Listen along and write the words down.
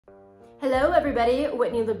Hello everybody,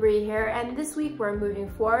 Whitney Labrie here, and this week we're moving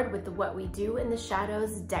forward with the What We Do in the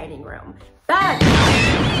Shadows dining room.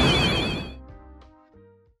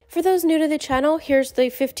 For those new to the channel, here's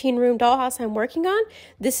the 15-room dollhouse I'm working on.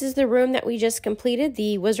 This is the room that we just completed,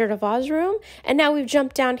 the Wizard of Oz room, and now we've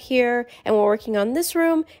jumped down here and we're working on this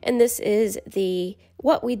room, and this is the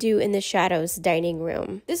What We Do in the Shadows dining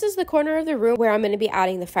room. This is the corner of the room where I'm going to be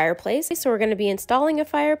adding the fireplace. So we're going to be installing a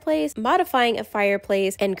fireplace, modifying a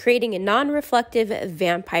fireplace, and creating a non-reflective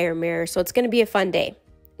vampire mirror. So it's going to be a fun day.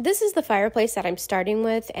 This is the fireplace that I'm starting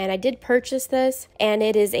with, and I did purchase this, and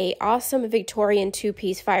it is a awesome Victorian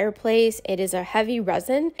two-piece fireplace. It is a heavy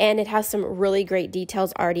resin, and it has some really great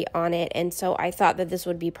details already on it, and so I thought that this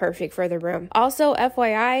would be perfect for the room. Also,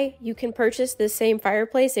 FYI, you can purchase this same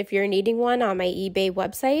fireplace if you're needing one on my eBay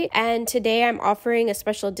website, and today I'm offering a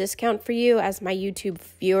special discount for you as my YouTube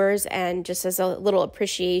viewers, and just as a little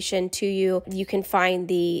appreciation to you, you can find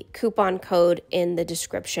the coupon code in the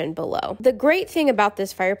description below. The great thing about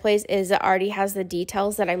this fireplace is it already has the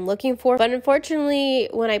details that I'm looking for, but unfortunately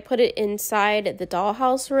when I put it inside the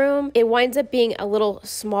dollhouse room, it winds up being a little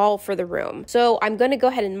small for the room. So I'm going to go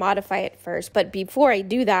ahead and modify it first, but before I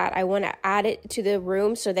do that, I want to add it to the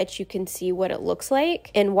room so that you can see what it looks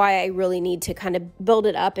like and why I really need to kind of build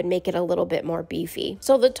it up and make it a little bit more beefy.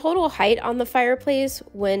 So the total height on the fireplace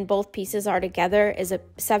when both pieces are together is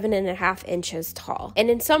 7.5 inches tall, and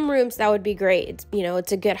in some rooms that would be great. It's, you know,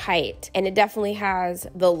 it's a good height and it definitely has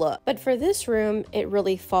the look, but for this room it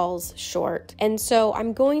really falls short, and so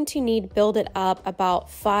I'm going to need to build it up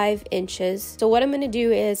about 5 inches. So what I'm going to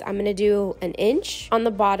do is I'm going to do an inch on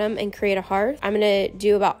the bottom and create a hearth. I'm going to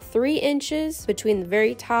do about 3 inches between the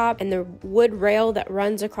very top and the wood rail that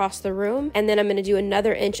runs across the room, and then I'm going to do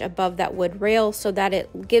another inch above that wood rail so that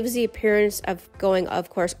it gives the appearance of going,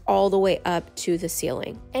 of course, all the way up to the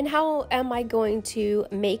ceiling. And how am I going to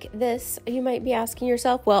make this, you might be asking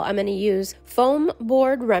yourself? Well, I'm going to use foam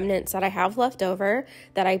board remnants that I have left over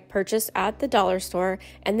that I purchased at the dollar store,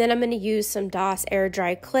 and then I'm going to use some DOS air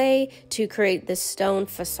dry clay to create this stone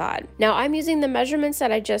facade. Now I'm using the measurements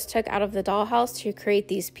that I just took out of the dollhouse to create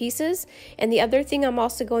these pieces, and the other thing I'm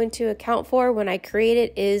also going to account for when I create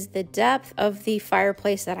it is the depth of the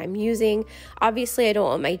fireplace that I'm using. Obviously I don't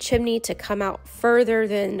want my chimney to come out further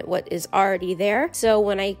than what is already there, so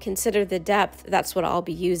when I consider the depth, that's what I'll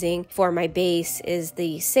be using for my base, is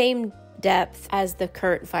the same depth as the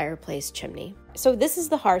current fireplace chimney. So this is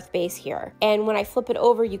the hearth base here, and when I flip it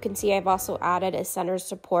over you can see I've also added a center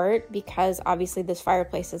support because obviously this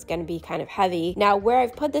fireplace is going to be kind of heavy. Now where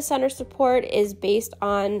I've put the center support is based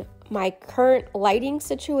on my current lighting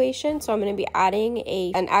situation, so I'm going to be adding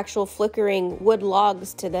an actual flickering wood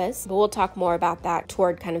logs to this, but we'll talk more about that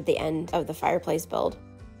toward kind of the end of the fireplace build.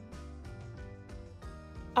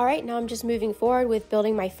 Alright, now I'm just moving forward with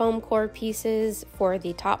building my foam core pieces for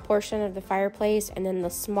the top portion of the fireplace, and then the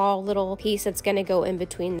small little piece that's going to go in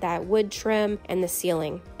between that wood trim and the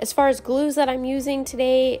ceiling. As far as glues that I'm using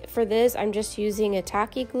today for this, I'm just using a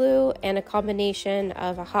tacky glue and a combination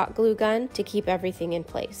of a hot glue gun to keep everything in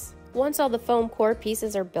place. Once all the foam core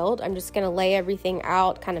pieces are built, I'm just going to lay everything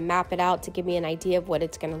out, kind of map it out to give me an idea of what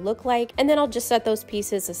it's going to look like, and then I'll just set those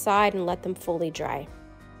pieces aside and let them fully dry.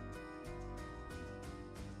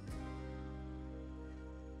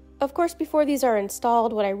 Of course, before these are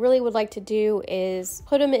installed, what I really would like to do is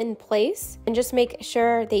put them in place and just make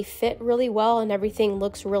sure they fit really well and everything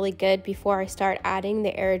looks really good before I start adding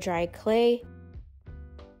the air dry clay.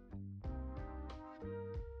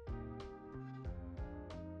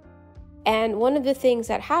 And one of the things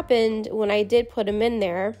that happened when I did put them in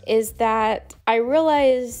there is that I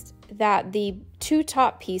realized that the two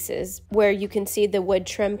top pieces where you can see the wood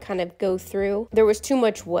trim kind of go through, there was too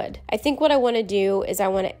much wood. I think what I want to do is I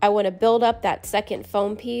want to build up that second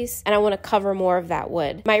foam piece, and I want to cover more of that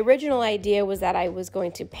wood. My original idea was that I was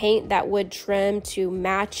going to paint that wood trim to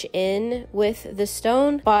match in with the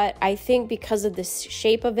stone, but I think because of the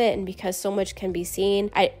shape of it and because so much can be seen,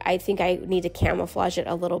 I think I need to camouflage it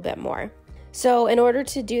a little bit more. So in order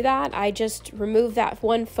to do that, I just removed that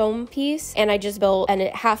one foam piece and I just built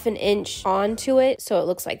half an inch onto it, so it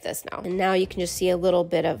looks like this now. And now you can just see a little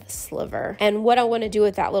bit of sliver. And what I want to do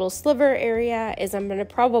with that little sliver area is I'm going to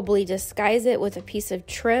probably disguise it with a piece of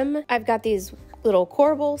trim. I've got these little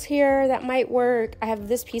corbels here that might work. I have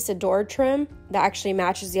this piece of door trim that actually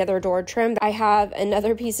matches the other door trim. I have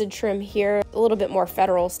another piece of trim here, a little bit more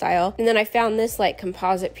federal style. And then I found this like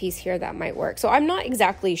composite piece here that might work. So I'm not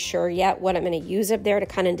exactly sure yet what I'm going to use up there to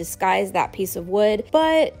kind of disguise that piece of wood,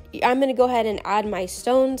 but I'm going to go ahead and add my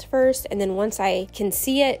stones first. And then once I can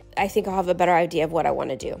see it, I think I'll have a better idea of what I want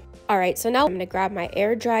to do. All right, so now I'm gonna grab my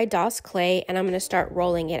air dry DOS clay and I'm gonna start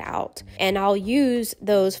rolling it out. And I'll use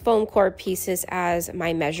those foam core pieces as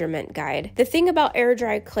my measurement guide. The thing about air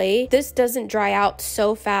dry clay, this doesn't dry out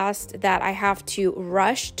so fast that I have to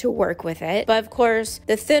rush to work with it. But of course,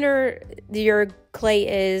 the thinner your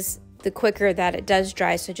clay is, the quicker that it does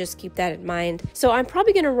dry, so just keep that in mind. So I'm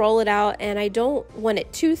probably gonna roll it out, and I don't want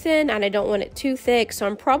it too thin and I don't want it too thick, so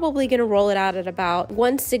I'm probably gonna roll it out at about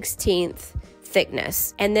 1/16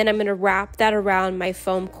 thickness, and then I'm going to wrap that around my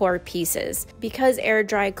foam core pieces. Because air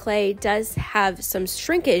dry clay does have some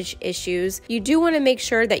shrinkage issues, you do want to make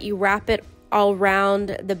sure that you wrap it all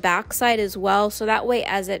around the backside as well, so that way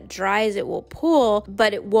as it dries it will pull,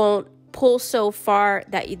 but it won't pull so far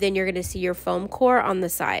that then you're going to see your foam core on the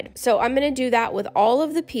side. So I'm going to do that with all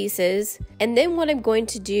of the pieces, and then what I'm going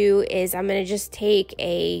to do is I'm going to just take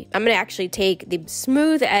actually take the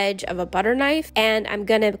smooth edge of a butter knife, and I'm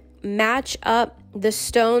going to match up the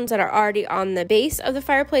stones that are already on the base of the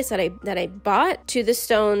fireplace that I bought to the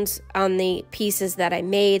stones on the pieces that I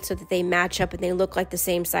made, so that they match up and they look like the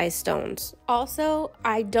same size stones. Also,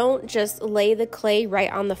 I don't just lay the clay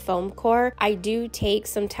right on the foam core. I do take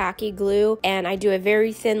some tacky glue and I do a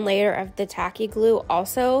very thin layer of the tacky glue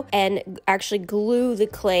also, and actually glue the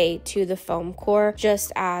clay to the foam core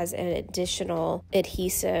just as an additional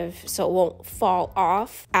adhesive so it won't fall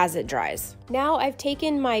off as it dries. Now I've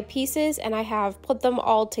taken my pieces and I have put them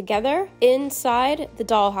all together inside the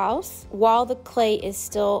dollhouse while the clay is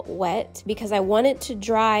still wet, because I want it to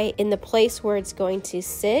dry in the place where it's going to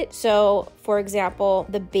sit. So for example,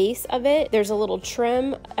 the base of it, there's a little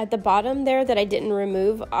trim at the bottom there that I didn't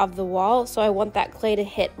remove of the wall, so I want that clay to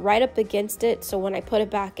hit right up against it, so when I put it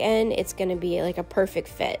back in, it's going to be like a perfect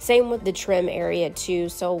fit. Same with the trim area too,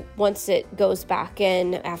 so once it goes back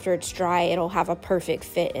in after it's dry, it'll have a perfect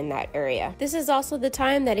fit in that area. This is also the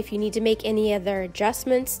time that if you need to make any other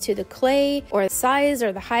adjustments to the clay or the size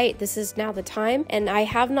or the height, this is now the time. And I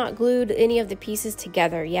have not glued any of the pieces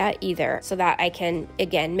together yet either, so that I can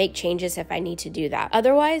again make changes if I need to do that.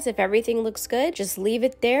 Otherwise, if everything looks good, just leave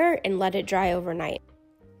it there and let it dry overnight.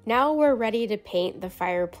 Now we're ready to paint the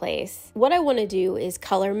fireplace. What I want to do is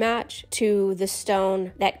color match to the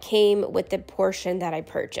stone that came with the portion that I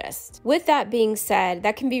purchased. With that being said,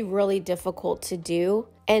 that can be really difficult to do,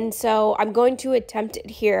 and so I'm going to attempt it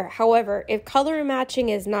here. However, if color matching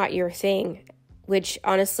is not your thing, which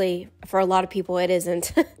honestly for a lot of people it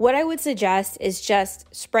isn't, what I would suggest is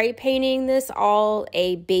just spray painting this all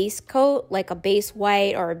a base coat, like a base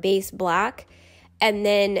white or a base black, and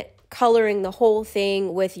then coloring the whole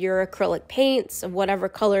thing with your acrylic paints of whatever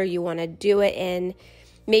color you want to do it in.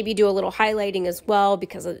 Maybe do a little highlighting as well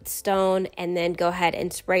because it's stone, and then go ahead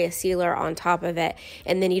and spray a sealer on top of it,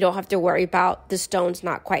 and then you don't have to worry about the stones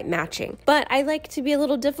not quite matching. But I like to be a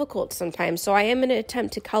little difficult sometimes, so I am going to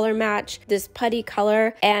attempt to color match this putty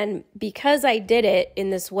color, and because I did it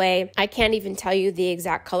in this way, I can't even tell you the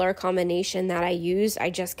exact color combination that I used.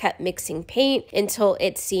 I just kept mixing paint until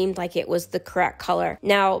it seemed like it was the correct color.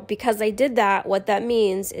 Now, because I did that, what that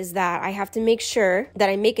means is that I have to make sure that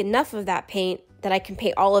I make enough of that paint that I can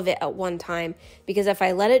paint all of it at one time, because if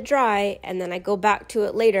I let it dry and then I go back to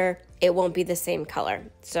it later, it won't be the same color.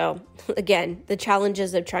 So again, the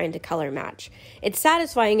challenges of trying to color match. It's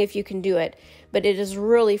satisfying if you can do it, but it is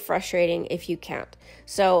really frustrating if you can't.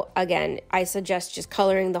 So again, I suggest just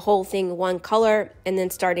coloring the whole thing one color and then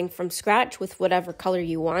starting from scratch with whatever color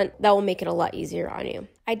you want. That will make it a lot easier on you.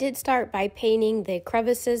 I did start by painting the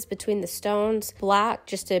crevices between the stones black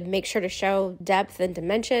just to make sure to show depth and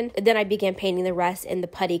dimension. And then I began painting the rest in the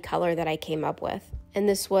putty color that I came up with. And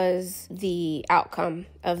this was the outcome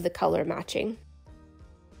of the color matching.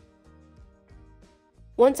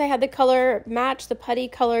 Once I had the color match, the putty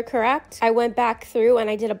color correct, I went back through and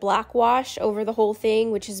I did a black wash over the whole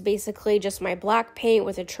thing, which is basically just my black paint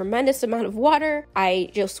with a tremendous amount of water.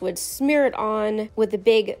 I just would smear it on with a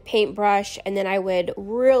big paintbrush, and then I would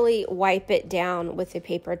really wipe it down with a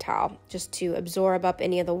paper towel just to absorb up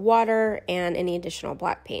any of the water and any additional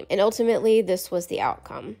black paint. And ultimately, this was the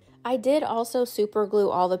outcome. I did also super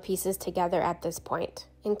glue all the pieces together at this point,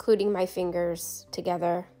 including my fingers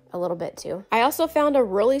together a little bit too. I also found a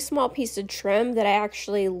really small piece of trim that I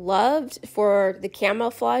actually loved for the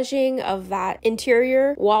camouflaging of that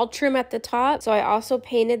interior wall trim at the top. So I also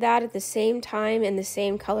painted that at the same time in the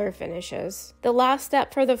same color finishes. The last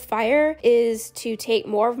step for the fire is to take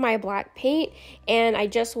more of my black paint, and I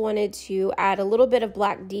just wanted to add a little bit of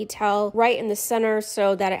black detail right in the center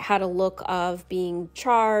so that it had a look of being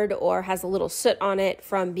charred or has a little soot on it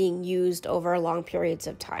from being used over long periods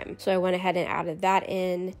of time. So I went ahead and added that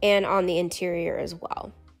in, and on the interior. As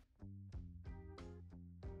well.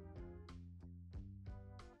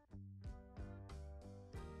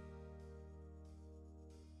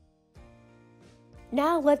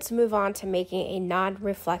 Now let's move on to making a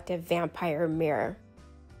non-reflective vampire mirror.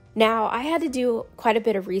 Now, I had to do quite a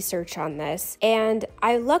bit of research on this, and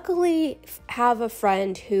I luckily have a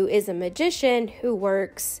friend who is a magician who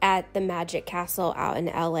works at the Magic Castle out in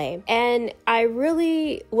LA, and I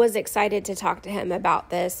really was excited to talk to him about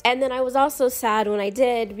this. And then I was also sad when I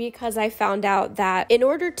did, because I found out that in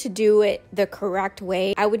order to do it the correct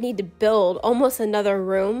way, I would need to build almost another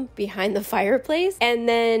room behind the fireplace, and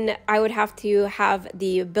then I would have to have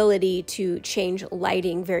the ability to change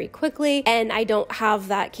lighting very quickly, and I don't have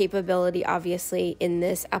that capability obviously in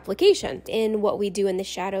this application. In What We Do in the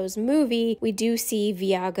Shadows movie, we do see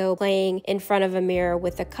Viago playing in front of a mirror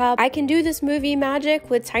with a cup. I can do this movie magic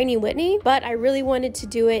with Tiny Whitney, but I really wanted to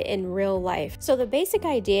do it in real life. So the basic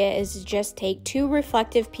idea is to just take two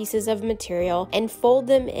reflective pieces of material and fold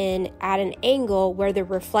them in at an angle where they're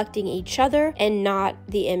reflecting each other and not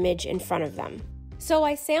the image in front of them. So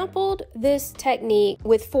I sampled this technique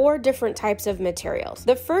with 4 different types of materials.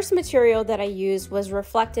 The first material that I used was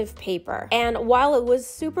reflective paper. And while it was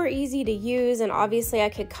super easy to use and obviously I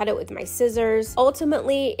could cut it with my scissors,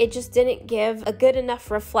 ultimately it just didn't give a good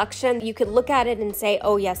enough reflection. You could look at it and say,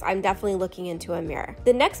 oh yes, I'm definitely looking into a mirror.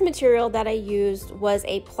 The next material that I used was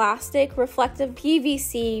a plastic reflective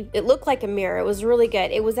PVC. It looked like a mirror. It was really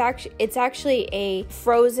good. It's actually a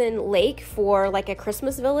frozen lake for like a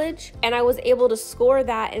Christmas village. And I was able to score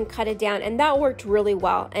that and cut it down, and that worked really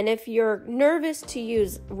well. And if you're nervous to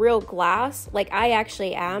use real glass, like I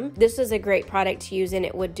actually am, this is a great product to use and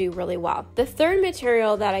it would do really well. The third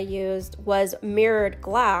material that I used was mirrored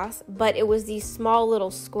glass, but it was these small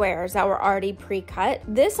little squares that were already pre-cut.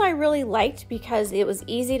 This I really liked because it was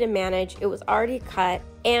easy to manage, it was already cut,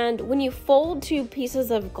 and when you fold 2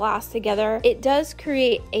 pieces of glass together, it does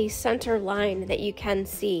create a center line that you can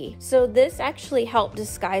see. So this actually helped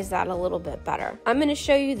disguise that a little bit better. I'm going to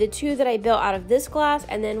show you the 2 that I built out of this glass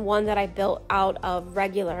and then one that I built out of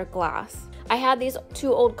regular glass. I had these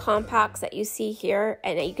 2 old compacts that you see here,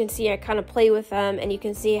 and you can see I kind of play with them, and you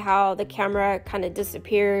can see how the camera kind of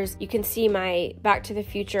disappears. You can see my Back to the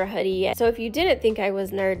Future hoodie. So if you didn't think I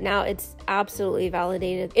was nerd, now it's absolutely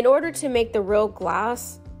validated. In order to make the real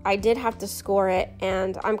glass, I did have to score it,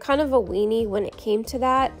 and I'm kind of a weenie when it came to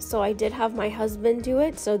that, so I did have my husband do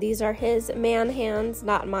it. So these are his man hands,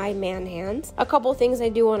 not my man hands. A couple things I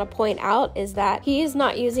do want to point out is that he is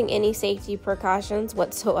not using any safety precautions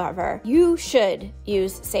whatsoever. You should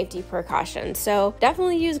use safety precautions, so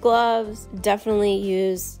definitely use gloves, definitely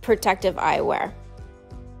use protective eyewear.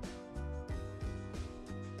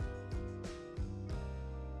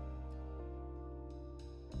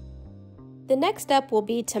 The next step will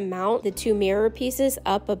be to mount the 2 mirror pieces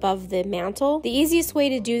up above the mantle. The easiest way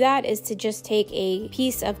to do that is to just take a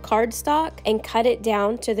piece of cardstock and cut it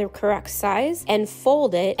down to the correct size and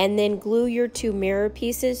fold it, and then glue your 2 mirror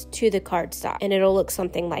pieces to the cardstock, and it'll look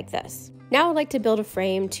something like this. Now I'd like to build a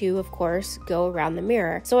frame to, of course, go around the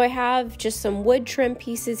mirror. So I have just some wood trim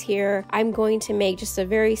pieces here. I'm going to make just a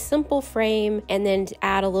very simple frame and then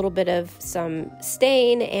add a little bit of some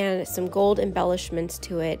stain and some gold embellishments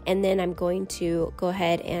to it. And then I'm going to go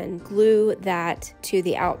ahead and glue that to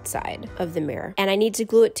the outside of the mirror. And I need to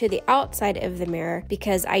glue it to the outside of the mirror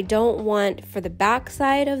because I don't want for the back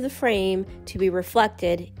side of the frame to be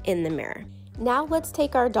reflected in the mirror. Now let's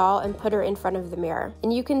take our doll and put her in front of the mirror.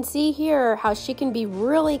 And you can see here how she can be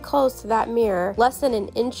really close to that mirror, less than an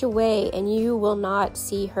inch away, and you will not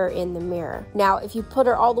see her in the mirror. Now, if you put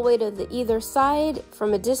her all the way to the either side,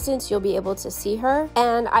 from a distance, you'll be able to see her.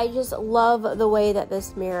 And I just love the way that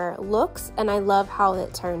this mirror looks, and I love how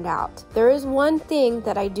it turned out. There is one thing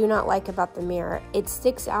that I do not like about the mirror. It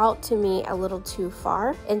sticks out to me a little too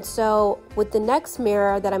far. And so with the next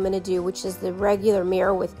mirror that I'm going to do, which is the regular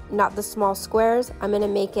mirror with not the small squares, I'm going to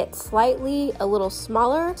make it slightly a little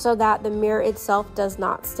smaller so that the mirror itself does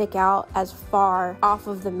not stick out as far off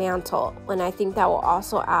of the mantle, and I think that will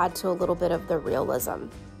also add to a little bit of the realism.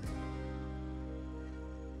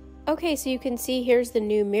 Okay, so you can see here's the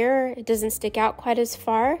new mirror. It doesn't stick out quite as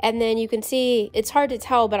far. And then you can see, it's hard to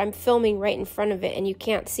tell, but I'm filming right in front of it and you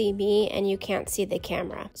can't see me and you can't see the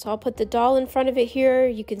camera. So I'll put the doll in front of it here.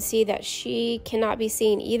 You can see that she cannot be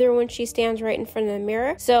seen either when she stands right in front of the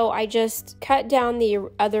mirror. So I just cut down the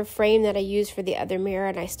other frame that I used for the other mirror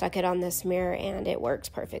and I stuck it on this mirror and it works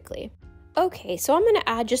perfectly. Okay, so I'm going to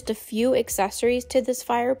add just a few accessories to this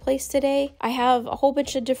fireplace today. I have a whole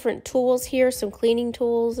bunch of different tools here, some cleaning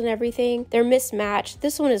tools and everything. They're mismatched.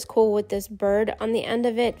 This one is cool with this bird on the end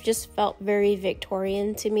of it. Just felt very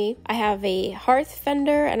Victorian to me. I have a hearth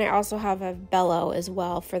fender and I also have a bellow as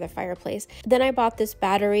well for the fireplace. Then I bought this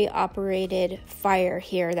battery operated fire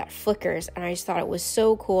here that flickers and I just thought it was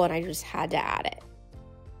so cool and I just had to add it.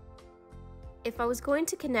 If I was going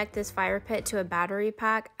to connect this fire pit to a battery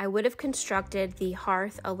pack, I would have constructed the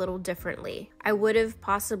hearth a little differently. I would have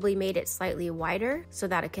possibly made it slightly wider so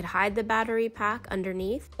that it could hide the battery pack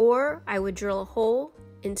underneath, or I would drill a hole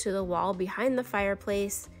into the wall behind the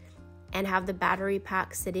fireplace and have the battery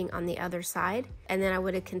pack sitting on the other side, and then I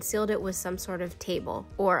would have concealed it with some sort of table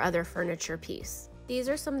or other furniture piece. These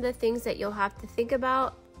are some of the things that you'll have to think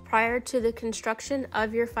about prior to the construction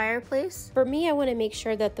of your fireplace. For me, I want to make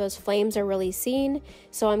sure that those flames are really seen,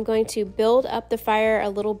 so I'm going to build up the fire a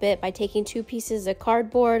little bit by taking 2 pieces of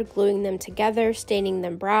cardboard, gluing them together, staining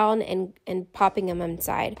them brown, and popping them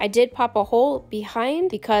inside. I did pop a hole behind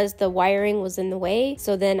because the wiring was in the way,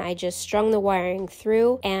 so then I just strung the wiring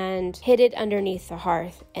through and hid it underneath the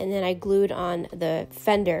hearth, and then I glued on the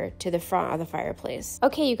fender to the front of the fireplace.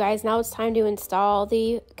 Okay, you guys, now it's time to install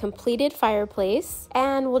the completed fireplace,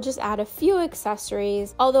 and we'll just add a few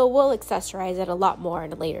accessories, although we'll accessorize it a lot more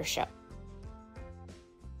in a later show.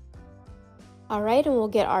 All right, and we'll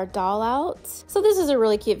get our doll out. So this is a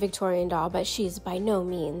really cute Victorian doll, but she's by no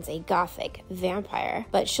means a Gothic vampire,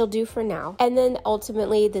 but she'll do for now. And then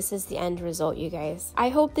ultimately, this is the end result, you guys. I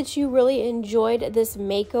hope that you really enjoyed this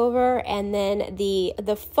makeover, and then the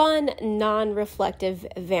fun, non-reflective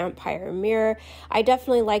vampire mirror. I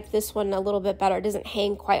definitely like this one a little bit better. It doesn't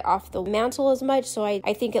hang quite off the mantle as much, so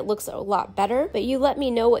I think it looks a lot better. But you let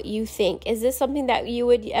me know what you think. Is this something that you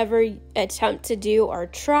would ever attempt to do or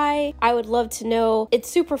try? I would love to know. It's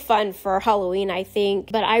super fun for Halloween, I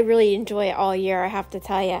think, but I really enjoy it all year, I have to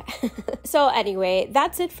tell you. So anyway,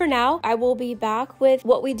 that's it for now. I will be back with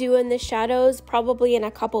what we do in the shadows probably in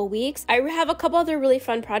a couple weeks. I have a couple other really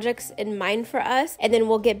fun projects in mind for us, and then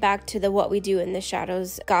we'll get back to the what we do in the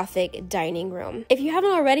shadows Gothic dining room. If you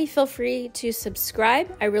haven't already, feel free to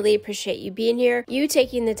subscribe. I really appreciate you being here. You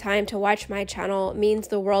taking the time to watch my channel means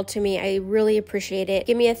the world to me. I really appreciate it.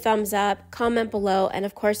 Give me a thumbs up, comment below, and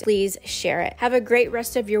of course, please share it. Have a great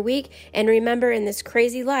rest of your week, and remember, in this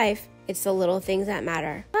crazy life, it's the little things that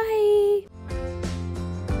matter. Bye!